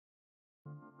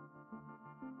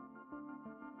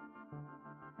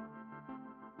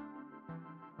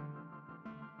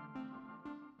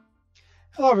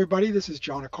Hello everybody, this is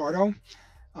John Accardo.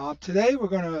 Today we're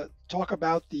going to talk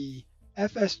about the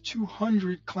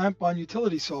FS200 clamp-on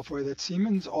utility software that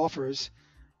Siemens offers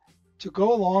to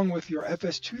go along with your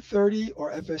FS230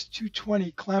 or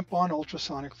FS220 clamp-on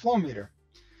ultrasonic flow meter.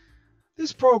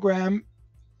 This program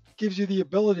gives you the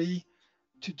ability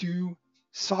to do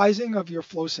sizing of your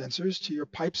flow sensors to your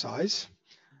pipe size,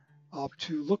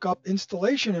 to look up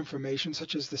installation information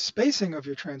such as the spacing of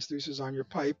your transducers on your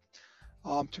pipe,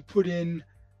 to put in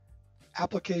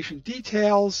application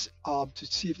details to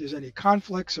see if there's any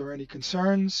conflicts or any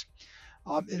concerns.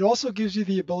 It also gives you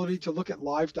the ability to look at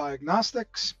live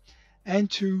diagnostics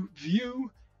and to view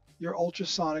your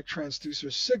ultrasonic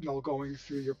transducer signal going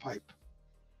through your pipe.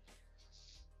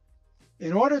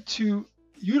 In order to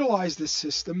utilize this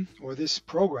system or this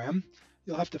program,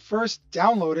 you'll have to first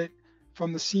download it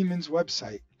from the Siemens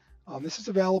website. This is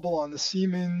available on the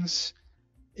Siemens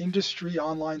Industry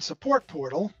Online Support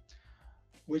Portal,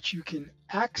 which you can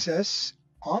access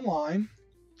online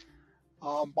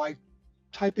by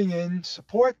typing in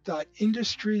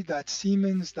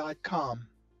support.industry.siemens.com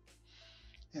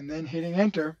and then hitting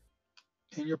enter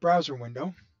in your browser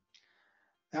window.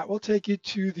 That will take you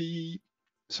to the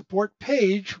support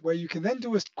page where you can then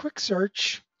do a quick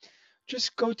search.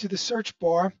 Just go to the search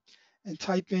bar and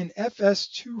type in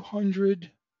FS200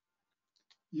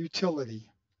 utility.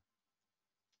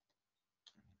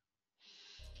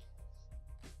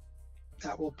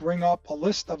 That will bring up a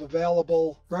list of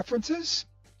available references,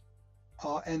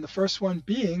 and the first one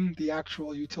being the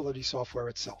actual utility software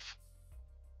itself.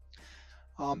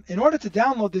 In order to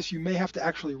download this, you may have to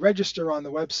actually register on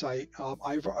the website.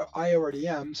 I already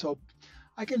am, so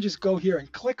I can just go here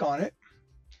and click on it,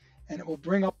 and it will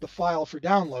bring up the file for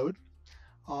download.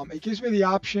 It gives me the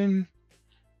option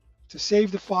to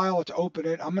save the file or to open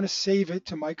it. I'm going to save it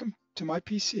to my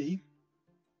PC.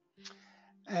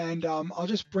 And I'll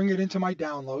just bring it into my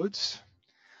downloads.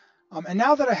 And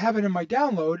now that I have it in my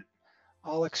download,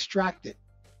 I'll extract it.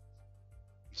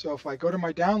 So if I go to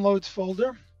my downloads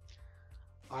folder,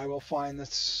 I will find the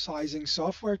sizing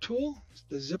software tool,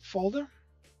 the zip folder,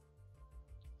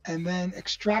 and then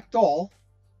extract all,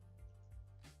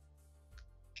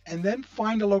 and then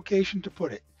find a location to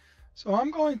put it. So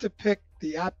I'm going to pick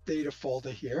the app data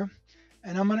folder here,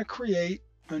 and I'm going to create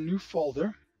a new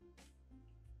folder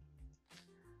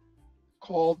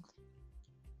called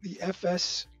the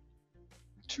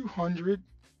FS200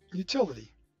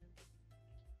 utility.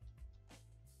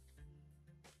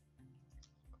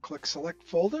 Click select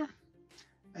folder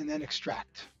and then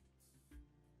extract.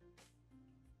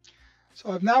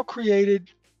 So I've now created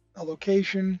a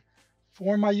location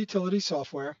for my utility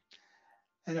software,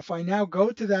 and if I now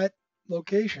go to that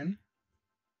location,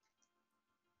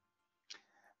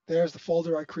 there's the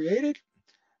folder I created.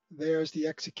 There's the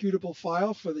executable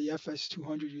file for the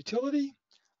FS200 utility.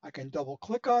 I can double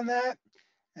click on that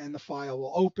and the file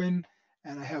will open,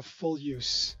 and I have full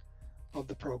use of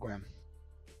the program.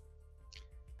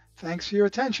 Thanks for your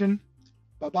attention.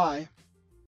 Bye-bye.